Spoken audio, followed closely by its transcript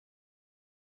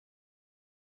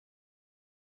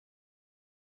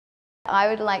I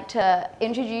would like to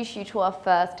introduce you to our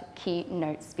first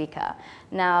keynote speaker.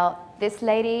 Now, this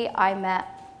lady I met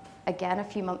again a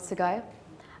few months ago,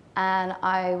 and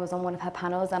I was on one of her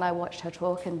panels and I watched her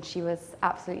talk, and she was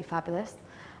absolutely fabulous.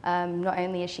 Not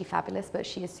only is she fabulous, but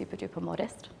she is super duper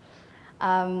modest.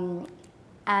 And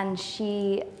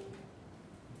she's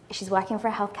working for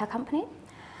a healthcare company,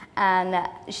 and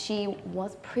she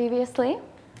was previously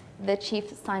the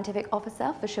Chief Scientific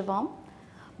Officer for Shivom.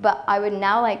 But I would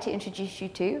now like to introduce you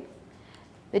to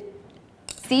the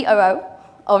COO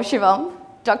of Shivom,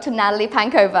 Dr. Natalie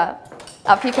Pankova.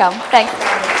 Up you come. Thanks.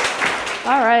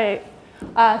 All right.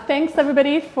 Thanks,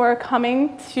 everybody, for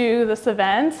coming to this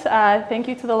event. Thank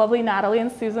you to the lovely Natalie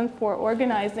and Susan for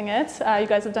organizing it. You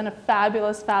guys have done a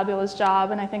fabulous, fabulous job,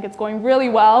 and I think it's going really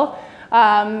well.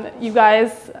 You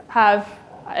guys have,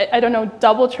 I don't know,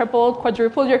 double, tripled,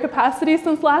 quadrupled your capacity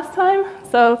since last time.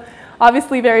 So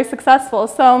obviously very successful.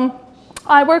 So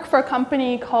I work for a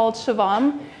company called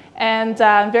Shivom, and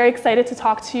I'm very excited to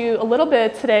talk to you a little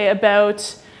bit today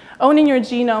about owning your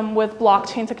genome with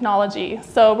blockchain technology.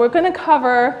 So we're going to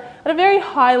cover at a very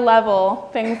high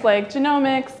level things like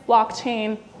genomics,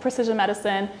 blockchain, precision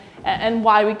medicine, and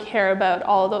why we care about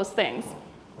all of those things.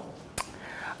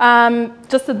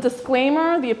 Just a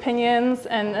disclaimer, the opinions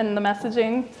and the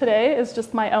messaging today is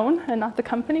just my own and not the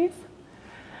company's.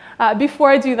 Before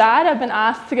I do that, I've been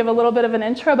asked to give a little bit of an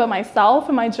intro about myself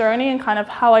and my journey and kind of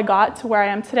how I got to where I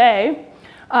am today.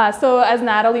 So as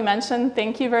Natalie mentioned,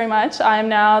 thank you very much. I am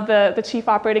now the Chief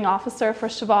Operating Officer for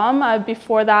Shivom.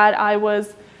 Before that, I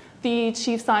was the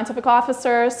Chief Scientific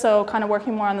Officer, so kind of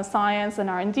working more on the science and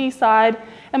R&D side.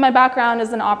 And my background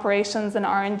is in operations and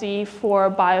R&D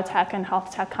for biotech and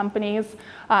health tech companies,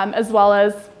 as well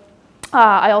as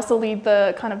I also lead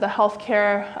the kind of the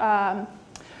healthcare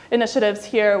initiatives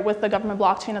here with the Government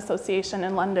Blockchain Association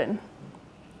in London.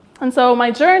 And so my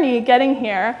journey getting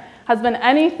here has been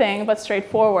anything but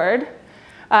straightforward.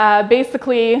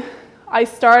 Basically, I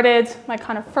started my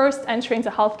kind of first entry into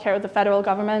healthcare with the federal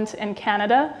government in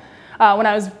Canada. When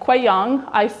I was quite young,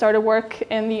 I started work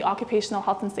in the occupational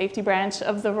health and safety branch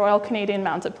of the Royal Canadian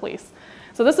Mounted Police.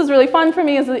 So this was really fun for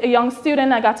me as a young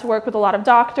student. I got to work with a lot of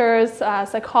doctors,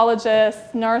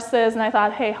 psychologists, nurses, and I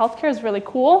thought, hey, healthcare is really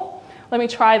cool. Let me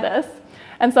try this.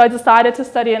 And so I decided to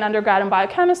study an undergrad in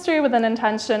biochemistry with an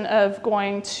intention of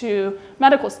going to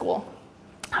medical school.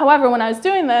 However, when I was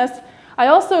doing this, I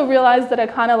also realized that I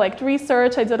kind of liked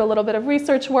research. I did a little bit of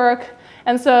research work.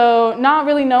 And so not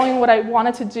really knowing what I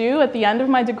wanted to do at the end of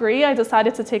my degree, I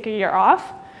decided to take a year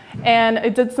off. And I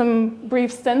did some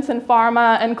brief stints in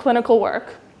pharma and clinical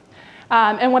work.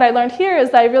 And what I learned here is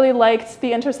that I really liked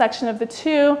the intersection of the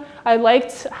two. I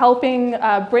liked helping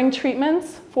bring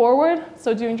treatments forward,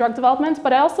 so doing drug development,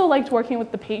 but I also liked working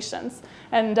with the patients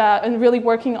and really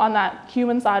working on that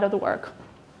human side of the work.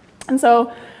 And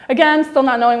so, again, still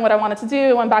not knowing what I wanted to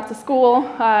do, went back to school,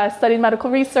 studied medical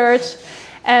research,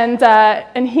 and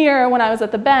here, when I was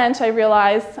at the bench, I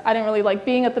realized I didn't really like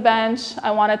being at the bench.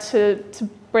 I wanted to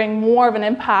bring more of an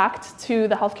impact to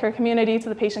the healthcare community, to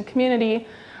the patient community,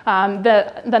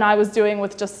 than I was doing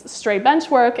with just straight bench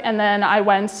work. And then I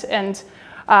went and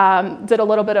did a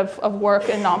little bit of work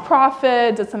in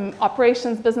nonprofit, did some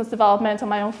operations, business development on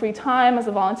my own free time as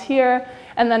a volunteer,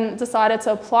 and then decided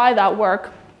to apply that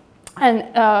work and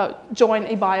join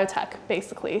a biotech,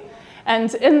 basically.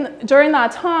 And during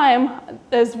that time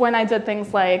is when I did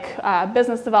things like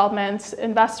business development,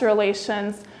 investor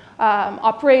relations,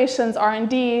 operations,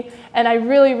 R&D, and I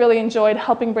really, really enjoyed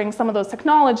helping bring some of those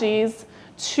technologies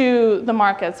to the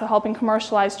market, so helping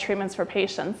commercialize treatments for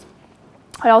patients.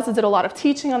 I also did a lot of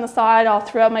teaching on the side all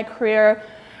throughout my career,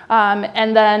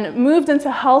 and then moved into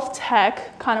health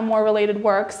tech, kind of more related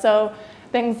work, so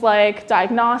things like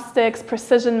diagnostics,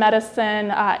 precision medicine,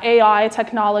 AI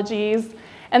technologies.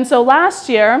 And so last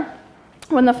year,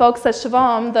 when the folks at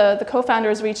Shivom, the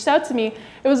co-founders, reached out to me,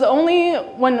 it was only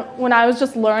when I was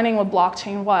just learning what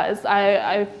blockchain was.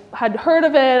 I had heard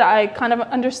of it, I kind of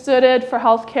understood it for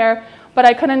healthcare, but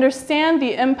I could understand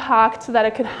the impact that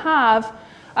it could have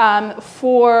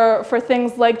for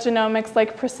things like genomics,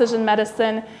 like precision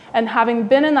medicine. And having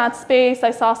been in that space,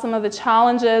 I saw some of the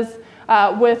challenges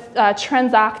with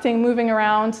transacting, moving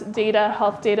around data,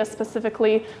 health data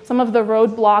specifically, some of the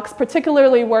roadblocks,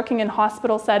 particularly working in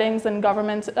hospital settings and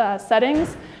government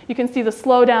settings. You can see the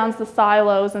slowdowns, the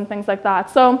silos, and things like that.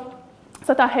 So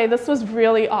I thought, hey, this was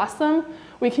really awesome.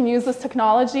 We can use this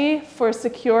technology for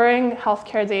securing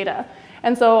healthcare data.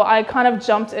 And so I kind of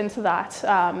jumped into that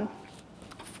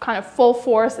kind of full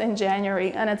force in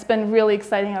January, and it's been really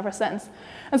exciting ever since.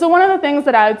 And so one of the things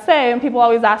that I would say, and people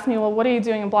always ask me, well, what are you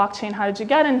doing in blockchain? How did you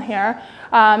get in here?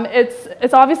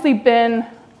 It's obviously been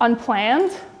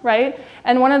unplanned, right?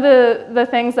 And one of the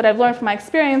things that I've learned from my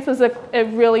experience is that it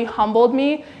really humbled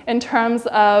me in terms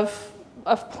of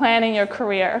planning your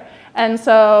career. And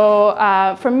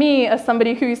so for me, as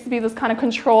somebody who used to be this kind of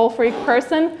control freak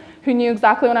person, who knew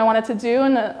exactly what I wanted to do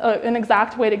and an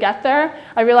exact way to get there,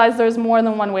 I realized there's more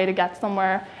than one way to get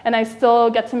somewhere. And I still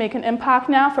get to make an impact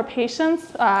now for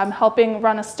patients, helping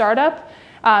run a startup.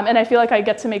 And I feel like I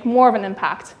get to make more of an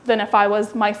impact than if I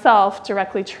was myself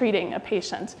directly treating a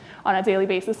patient on a daily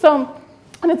basis. So,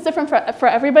 and it's different for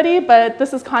everybody, but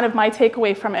this is kind of my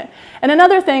takeaway from it. And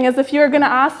another thing is, if you're going to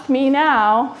ask me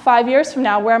now, 5 years from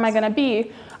now, where am I going to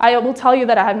be? I will tell you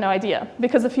that I have no idea.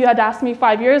 Because if you had asked me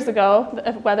 5 years ago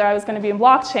whether I was going to be in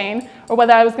blockchain or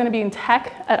whether I was going to be in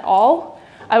tech at all,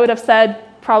 I would have said,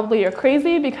 probably you're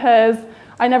crazy, because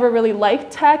I never really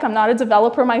liked tech. I'm not a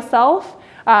developer myself.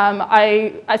 So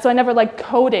I never liked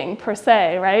coding per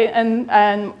se, right?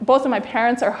 And both of my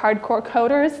parents are hardcore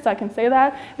coders, so I can say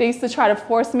that. They used to try to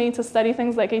force me to study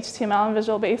things like HTML and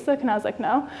Visual Basic, and I was like,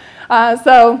 no.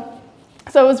 So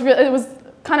it was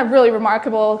kind of really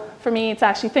remarkable for me to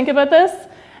actually think about this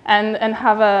and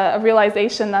have a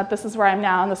realization that this is where I'm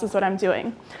now and this is what I'm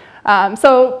doing.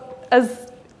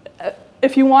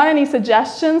 If you want any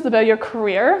suggestions about your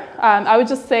career, I would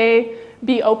just say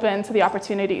be open to the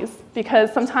opportunities,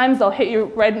 because sometimes they'll hit you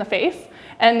right in the face,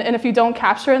 and if you don't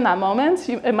capture in that moment,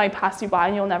 it might pass you by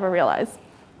and you'll never realize.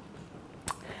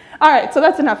 All right, so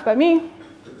that's enough about me.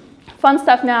 Fun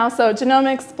stuff now. So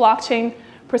genomics, blockchain,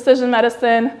 precision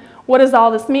medicine. What does all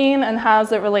this mean and how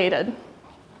is it related?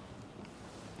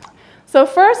 So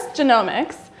first,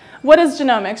 genomics. What is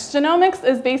genomics? Genomics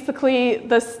is basically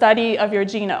the study of your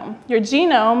genome. Your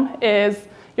genome is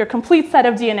your complete set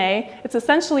of DNA. It's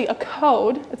essentially a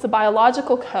code. It's a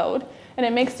biological code, and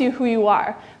it makes you who you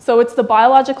are. So it's the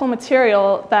biological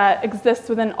material that exists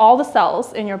within all the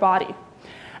cells in your body.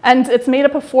 And it's made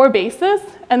up of 4 bases,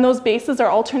 and those bases are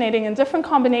alternating in different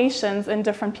combinations in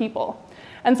different people.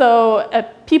 And so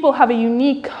people have a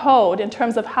unique code in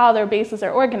terms of how their bases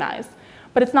are organized.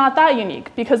 But it's not that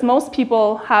unique, because most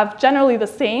people have generally the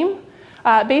same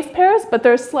base pairs, but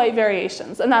there's slight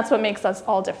variations, and that's what makes us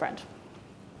all different.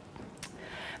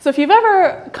 So if you've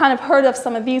ever kind of heard of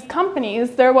some of these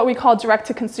companies, they're what we call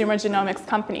direct-to-consumer genomics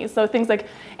companies. So things like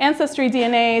Ancestry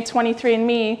DNA,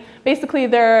 23andMe, basically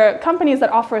they're companies that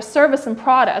offer a service and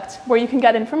product where you can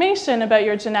get information about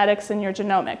your genetics and your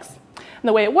genomics. And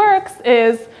the way it works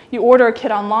is you order a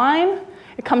kit online,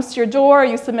 it comes to your door,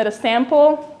 you submit a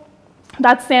sample.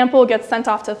 That sample gets sent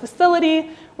off to a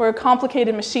facility where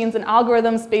complicated machines and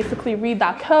algorithms basically read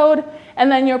that code,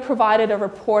 and then you're provided a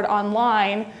report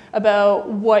online about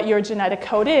what your genetic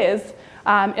code is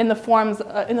in the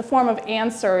form of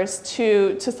answers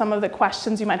to some of the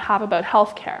questions you might have about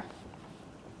healthcare.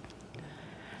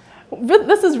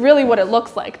 This is really what it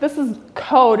looks like. This is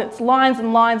code. It's lines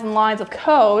and lines and lines of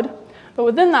code, but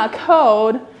within that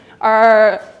code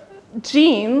are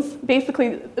genes,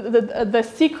 basically the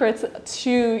secrets to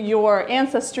your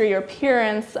ancestry, your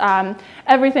appearance,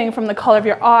 everything from the color of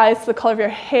your eyes to the color of your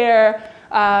hair,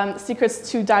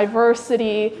 secrets to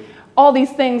diversity. All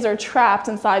these things are trapped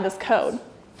inside this code.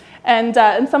 And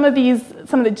some of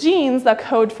the genes that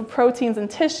code for proteins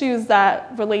and tissues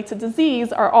that relate to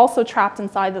disease are also trapped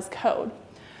inside this code.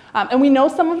 And we know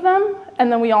some of them,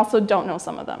 and then we also don't know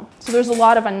some of them. So there's a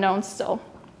lot of unknowns still.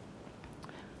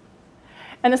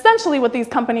 And essentially what these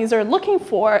companies are looking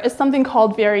for is something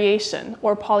called variation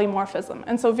or polymorphism.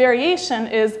 And so variation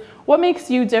is what makes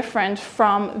you different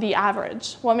from the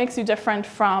average, what makes you different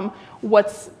from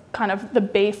what's kind of the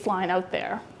baseline out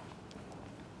there.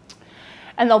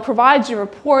 And they'll provide you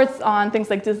reports on things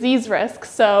like disease risk.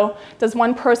 So does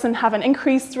one person have an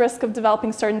increased risk of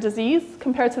developing certain disease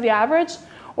compared to the average,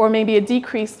 or maybe a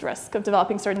decreased risk of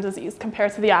developing certain disease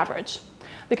compared to the average?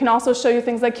 They can also show you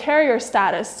things like carrier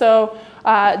status. So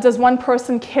does one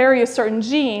person carry a certain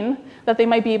gene that they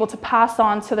might be able to pass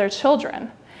on to their children?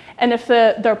 And if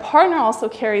their partner also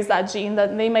carries that gene,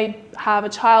 then they might have a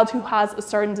child who has a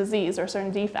certain disease or a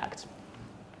certain defect.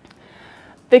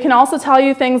 They can also tell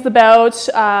you things about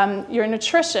your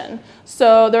nutrition.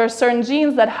 So there are certain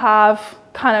genes that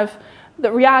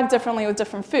that react differently with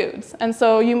different foods. And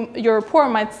so your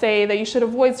report might say that you should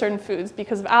avoid certain foods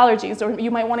because of allergies, or you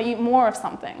might want to eat more of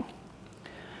something.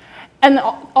 And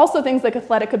also things like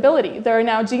athletic ability. There are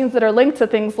now genes that are linked to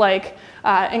things like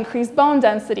increased bone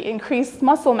density, increased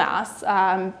muscle mass,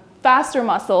 faster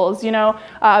muscles, better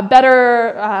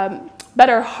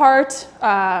heart,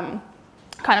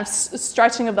 kind of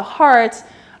stretching of the heart,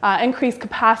 increased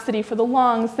capacity for the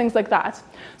lungs, things like that.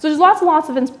 So there's lots and lots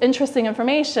of interesting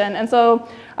information. And so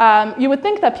you would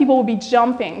think that people would be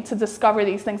jumping to discover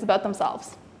these things about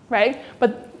themselves, right?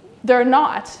 But they're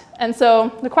not. And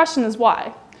so the question is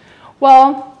why?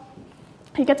 Well,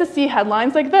 you get to see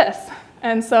headlines like this.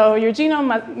 And so your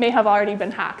genome may have already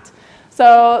been hacked.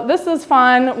 So this is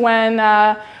fun when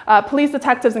police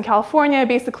detectives in California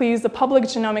basically use the public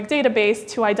genomic database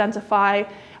to identify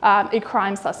a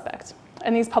crime suspect.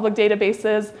 And these public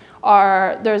databases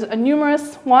there's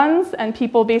numerous ones, and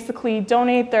people basically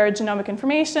donate their genomic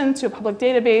information to a public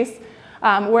database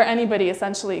where anybody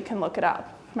essentially can look it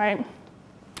up, right?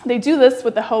 They do this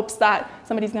with the hopes that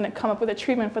somebody's going to come up with a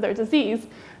treatment for their disease,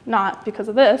 not because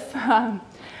of this.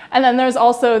 And then there's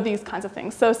also these kinds of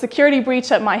things. So security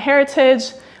breach at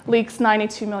MyHeritage leaks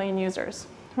 92 million users,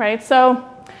 right? So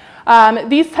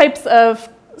these types of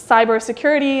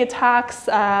cybersecurity attacks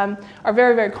are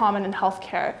very, very common in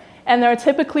healthcare. And they're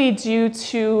typically due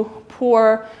to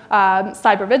poor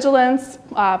cyber vigilance,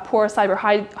 poor cyber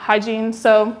hygiene.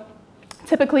 So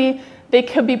typically, they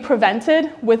could be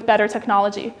prevented with better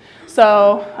technology.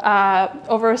 So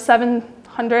over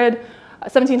 1,700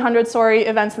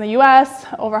 events in the US,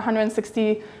 over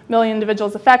 160 million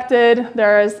individuals affected.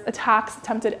 There's attacks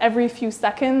attempted every few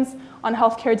seconds on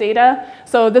healthcare data.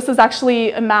 So this is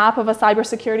actually a map of a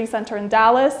cybersecurity center in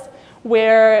Dallas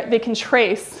where they can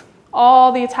trace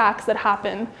all the attacks that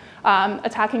happen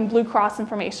attacking Blue Cross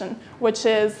information, which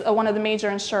is one of the major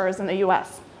insurers in the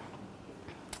US.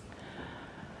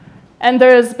 And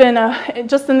there's been,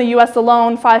 just in the US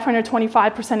alone,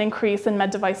 525% increase in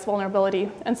med device vulnerability.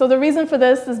 And so the reason for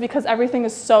this is because everything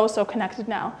is so connected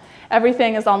now.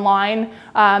 Everything is online.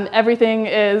 Everything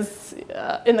is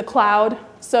in the cloud.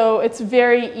 So it's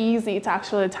very easy to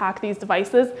actually attack these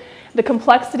devices. The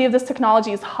complexity of this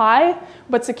technology is high,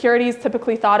 but security is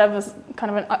typically thought of as kind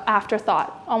of an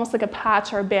afterthought, almost like a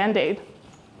patch or a Band-Aid.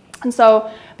 And so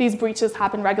these breaches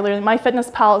happen regularly.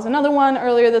 MyFitnessPal is another one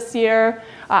earlier this year.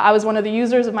 I was one of the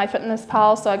users of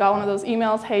MyFitnessPal, so I got one of those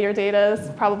emails, hey, your data is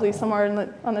probably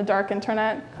somewhere on the dark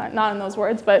internet. Not in those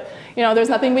words, but there's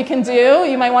nothing we can do.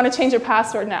 You might want to change your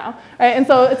password now. Right? And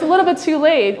so it's a little bit too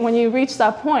late when you reach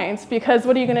that point, because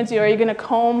what are you going to do? Are you going to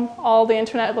comb all the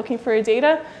internet looking for your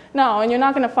data? No, and you're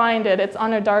not going to find it. It's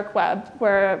on a dark web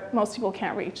where most people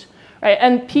can't reach. Right?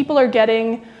 And people are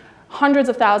getting hundreds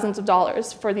of thousands of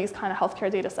dollars for these kind of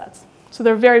healthcare data sets. So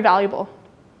they're very valuable.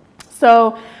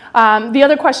 So the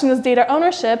other question is data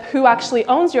ownership. Who actually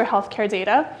owns your healthcare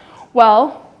data?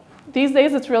 Well, these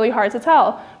days it's really hard to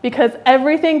tell because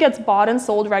everything gets bought and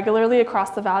sold regularly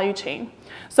across the value chain.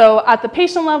 So at the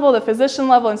patient level, the physician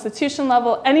level, institution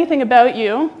level, anything about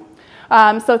you.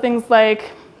 So things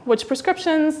like which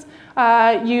prescriptions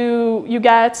you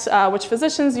get, which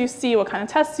physicians you see, what kind of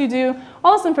tests you do.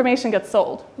 All this information gets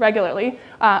sold regularly,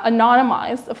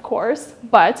 anonymized, of course,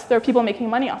 but there are people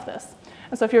making money off this.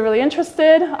 And so if you're really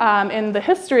interested in the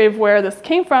history of where this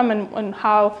came from and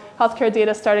how healthcare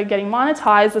data started getting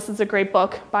monetized, this is a great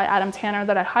book by Adam Tanner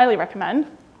that I highly recommend.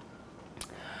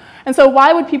 And so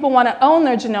why would people want to own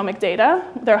their genomic data,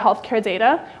 their healthcare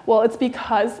data? Well, it's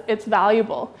because it's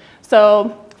valuable.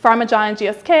 So pharma giant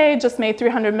GSK just made a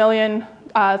 $300 million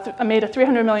bet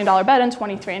in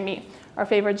 23andMe, our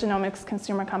favorite genomics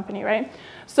consumer company, right?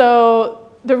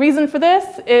 So the reason for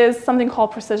this is something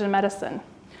called precision medicine.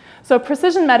 So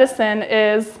precision medicine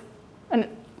is,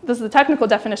 this is the technical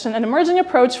definition, an emerging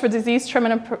approach for disease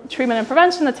treatment and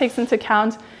prevention that takes into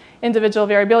account individual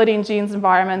variability in genes,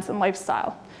 environments, and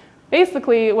lifestyle.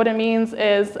 Basically, what it means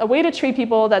is a way to treat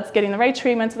people that's getting the right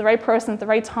treatment to the right person at the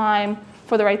right time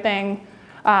for the right thing,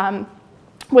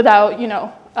 without,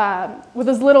 with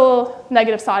as little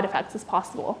negative side effects as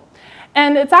possible.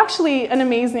 And it's actually an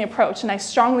amazing approach, and I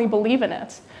strongly believe in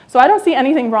it. So I don't see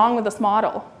anything wrong with this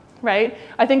model, right?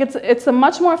 I think it's a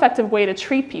much more effective way to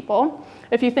treat people.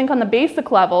 If you think on the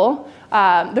basic level,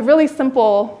 the really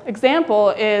simple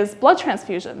example is blood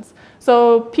transfusions.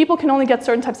 So people can only get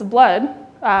certain types of blood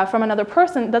from another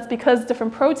person. That's because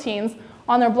different proteins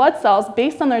on their blood cells,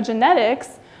 based on their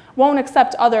genetics, won't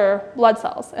accept other blood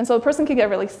cells. And so the person can get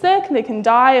really sick, they can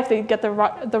die if they get the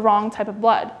wrong type of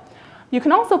blood. You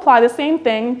can also apply the same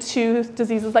thing to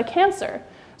diseases like cancer.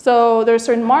 So there are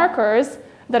certain markers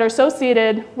that are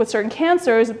associated with certain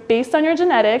cancers based on your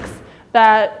genetics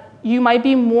that you might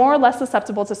be more or less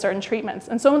susceptible to certain treatments.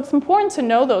 And so it's important to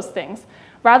know those things.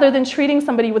 Rather than treating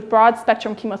somebody with broad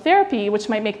spectrum chemotherapy, which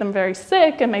might make them very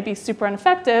sick and might be super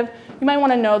ineffective, you might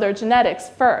want to know their genetics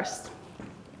first.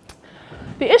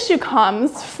 The issue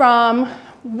comes from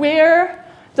where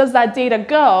does that data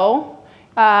go?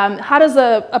 How does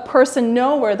a person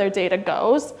know where their data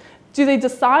goes? do they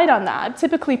decide on that?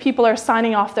 Typically, people are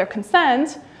signing off their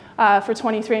consent for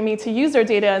 23andMe to use their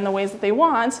data in the ways that they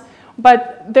want,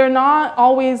 but they're not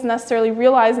always necessarily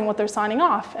realizing what they're signing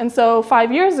off. And so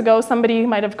 5 years ago, somebody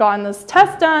might have gotten this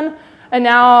test done, and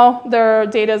now their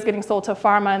data is getting sold to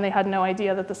pharma, and they had no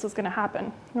idea that this was going to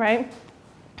happen, right?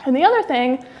 And the other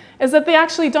thing is that they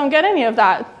actually don't get any of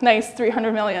that nice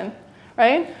 300 million,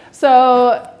 right?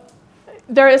 So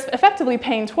they're effectively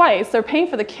paying twice. They're paying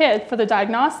for the kit, for the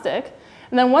diagnostic,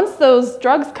 and then once those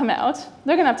drugs come out,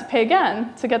 they're going to have to pay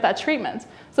again to get that treatment.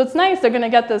 So it's nice, they're going to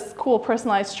get this cool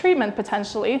personalized treatment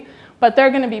potentially, but they're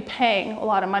going to be paying a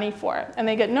lot of money for it, and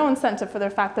they get no incentive for the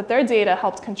fact that their data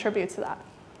helped contribute to that.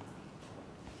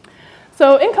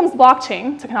 So in comes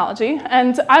blockchain technology,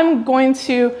 and I'm going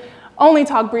to only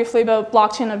talk briefly about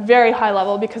blockchain at a very high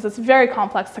level because it's very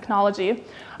complex technology.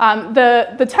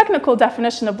 The technical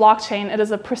definition of blockchain, it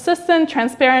is a persistent,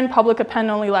 transparent, public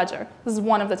append-only ledger. This is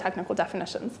one of the technical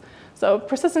definitions. So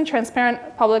persistent,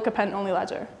 transparent, public append-only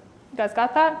ledger. You guys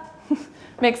got that?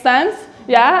 Makes sense?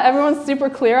 Yeah, everyone's super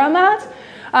clear on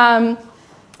that?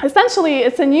 Essentially,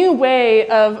 it's a new way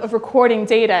of recording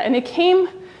data, and it came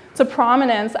to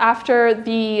prominence after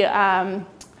the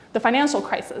financial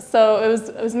crisis. So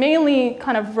it was mainly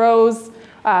kind of rose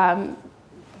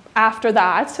after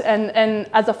that and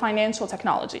as a financial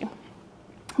technology.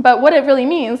 But what it really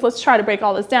means, let's try to break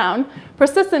all this down.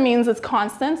 Persistent means it's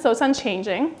constant, so it's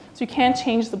unchanging. So you can't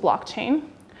change the blockchain.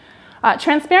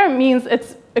 Transparent means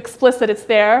it's explicit, it's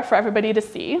there for everybody to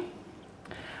see.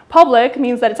 Public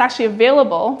means that it's actually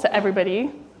available to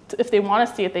everybody. If they want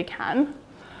to see it, they can.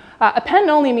 Append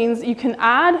only means you can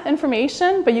add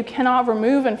information, but you cannot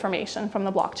remove information from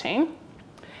the blockchain.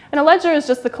 And a ledger is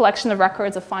just the collection of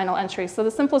records of final entries. So the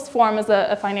simplest form is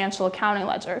a financial accounting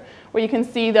ledger, where you can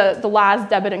see the last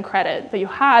debit and credit that you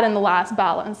had in the last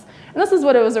balance. And this is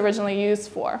what it was originally used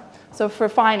for, so for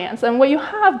finance. And what you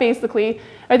have basically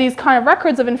are these kind of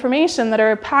records of information that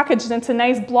are packaged into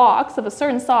nice blocks of a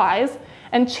certain size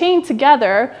and chained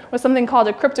together with something called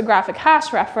a cryptographic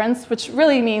hash reference, which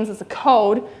really means it's a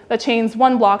code that chains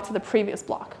one block to the previous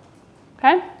block,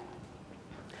 okay?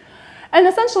 And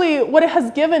essentially, what it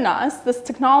has given us, this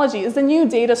technology, is a new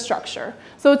data structure.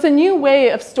 So it's a new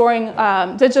way of storing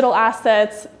digital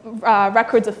assets,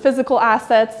 records of physical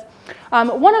assets.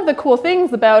 One of the cool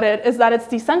things about it is that it's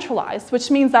decentralized,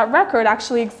 which means that record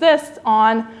actually exists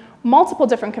on multiple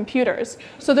different computers.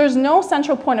 So there's no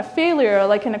central point of failure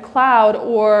like in a cloud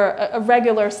or a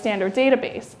regular standard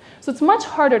database. So it's much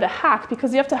harder to hack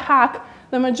because you have to hack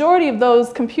the majority of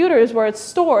those computers where it's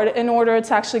stored in order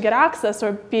to actually get access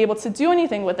or be able to do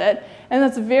anything with it. And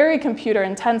that's very computer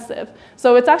intensive.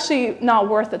 So it's actually not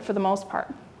worth it for the most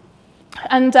part.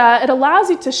 And it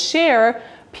allows you to share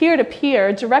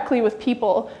peer-to-peer directly with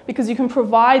people because you can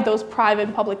provide those private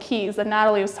and public keys that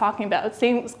Natalie was talking about.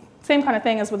 Same kind of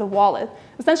thing as with a wallet.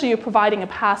 Essentially, you're providing a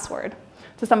password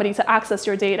to somebody to access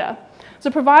your data. So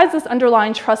it provides this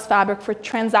underlying trust fabric for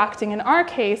transacting, in our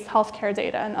case, healthcare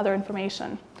data and other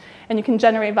information. And you can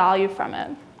generate value from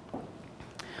it.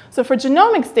 So for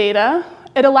genomics data,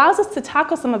 it allows us to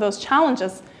tackle some of those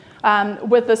challenges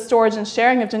with the storage and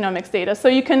sharing of genomics data. So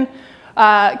you can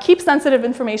keep sensitive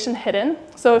information hidden.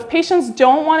 So if patients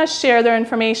don't want to share their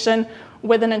information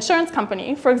with an insurance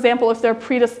company, for example, if they're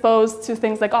predisposed to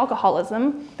things like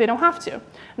alcoholism, they don't have to. And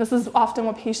this is often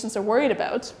what patients are worried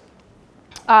about.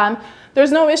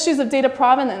 There's no issues of data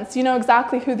provenance. You know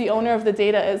exactly who the owner of the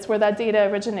data is, where that data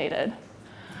originated.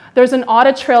 There's an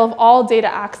audit trail of all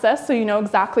data access, so you know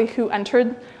exactly who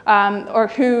entered or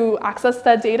who accessed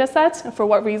that data set, and for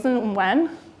what reason and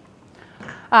when.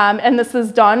 And this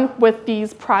is done with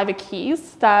these private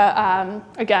keys that,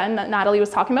 again, that Natalie was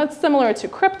talking about. It's similar to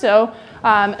crypto.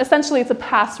 Essentially, it's a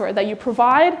password that you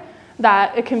provide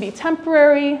that it can be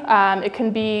temporary. It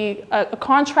can be a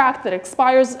contract that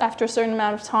expires after a certain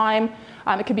amount of time.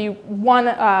 It could be one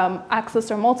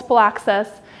access or multiple access.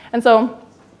 And so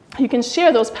you can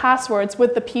share those passwords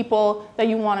with the people that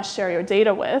you want to share your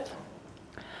data with.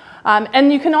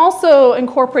 And you can also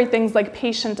incorporate things like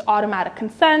patient automatic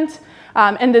consent,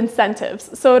 and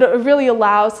incentives. So it really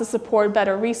allows to support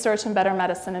better research and better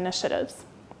medicine initiatives.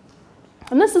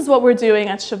 And this is what we're doing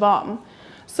at Shivom.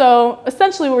 So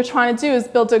essentially what we're trying to do is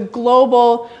build a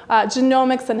global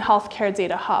genomics and healthcare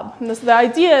data hub. And the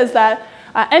idea is that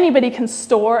anybody can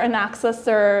store and access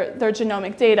their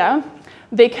genomic data.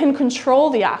 They can control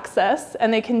the access,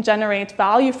 and they can generate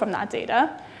value from that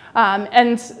data.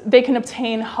 And they can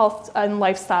obtain health and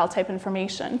lifestyle type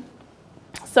information.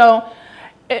 So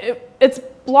it's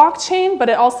blockchain, but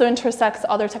it also intersects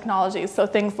other technologies, so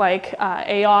things like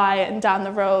AI and down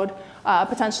the road,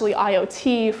 potentially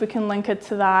IoT, if we can link it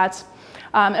to that.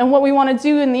 And what we want to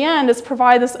do in the end is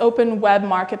provide this open web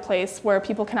marketplace where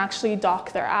people can actually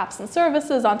dock their apps and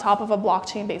services on top of a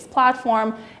blockchain-based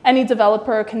platform. Any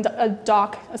developer can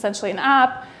dock essentially an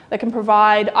app that can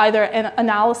provide either an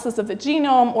analysis of the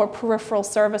genome or peripheral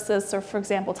services, so for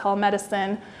example,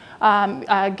 telemedicine,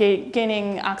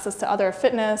 gaining access to other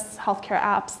fitness, healthcare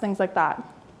apps, things like that.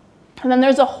 And then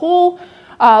there's a whole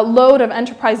load of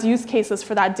enterprise use cases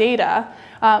for that data.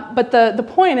 But the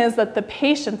point is that the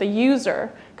patient, the user,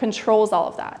 controls all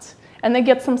of that. And they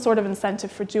get some sort of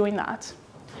incentive for doing that.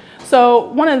 So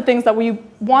one of the things that we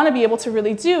want to be able to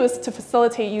really do is to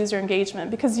facilitate user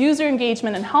engagement, because user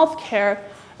engagement in healthcare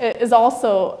is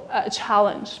also a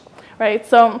challenge, right?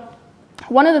 So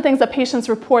one of the things that patients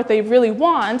report they really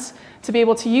want to be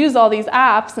able to use all these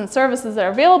apps and services that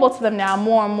are available to them now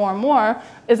more and more and more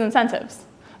is incentives.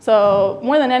 So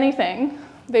more than anything,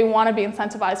 they want to be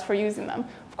incentivized for using them.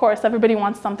 Of course, everybody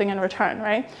wants something in return,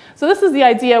 right? So this is the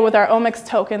idea with our omics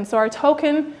token. So our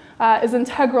token is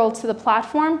integral to the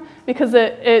platform because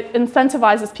it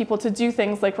incentivizes people to do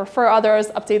things like refer others,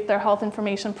 update their health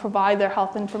information, provide their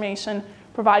health information,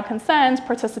 provide consent,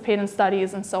 participate in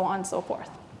studies, and so on and so forth,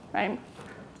 right?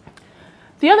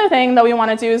 The other thing that we want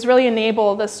to do is really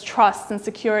enable this trust and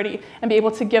security and be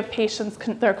able to give patients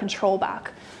their control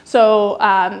back. So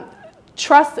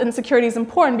trust and security is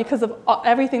important because of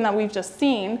everything that we've just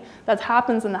seen that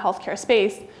happens in the healthcare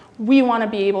space. We want to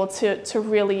be able to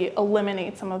really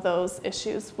eliminate some of those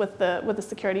issues with the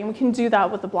security. And we can do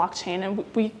that with the blockchain. And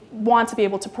we want to be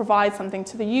able to provide something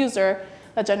to the user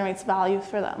that generates value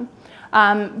for them.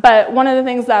 But one of the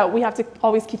things that we have to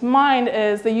always keep in mind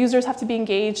is the users have to be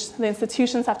engaged, the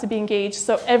institutions have to be engaged,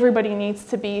 so everybody needs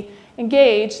to be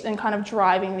engaged in kind of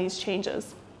driving these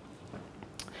changes.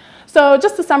 So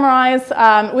just to summarize,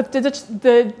 with the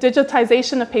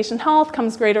digitization of patient health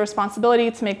comes greater responsibility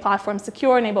to make platforms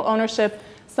secure, enable ownership,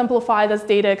 simplify this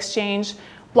data exchange.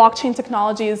 Blockchain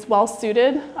technology is well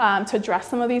suited to address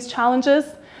some of these challenges.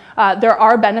 There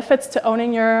are benefits to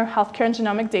owning your healthcare and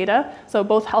genomic data, so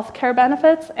both healthcare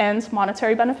benefits and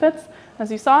monetary benefits,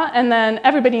 as you saw. And then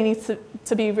everybody needs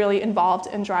to be really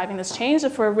involved in driving this change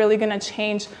if we're really going to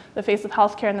change the face of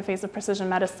healthcare and the face of precision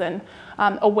medicine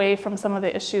away from some of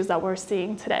the issues that we're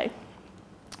seeing today.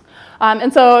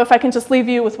 And so if I can just leave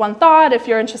you with one thought, if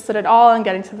you're interested at all in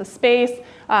getting to the space,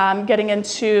 getting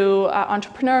into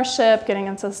entrepreneurship, getting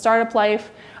into the startup life,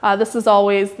 this is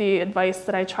always the advice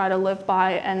that I try to live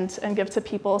by and give to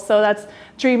people. So that's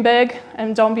dream big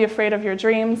and don't be afraid of your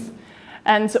dreams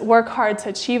and work hard to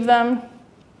achieve them.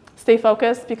 Stay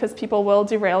focused because people will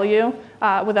derail you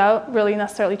without really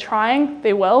necessarily trying.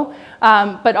 They will,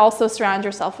 but also surround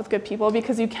yourself with good people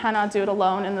because you cannot do it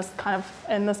alone in this kind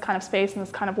of space, in this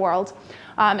kind of world.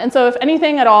 And so if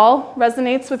anything at all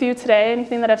resonates with you today,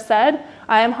 anything that I've said,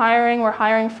 I am hiring. We're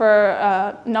hiring for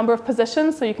a number of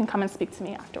positions, so you can come and speak to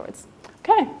me afterwards.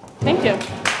 Okay, thank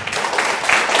you.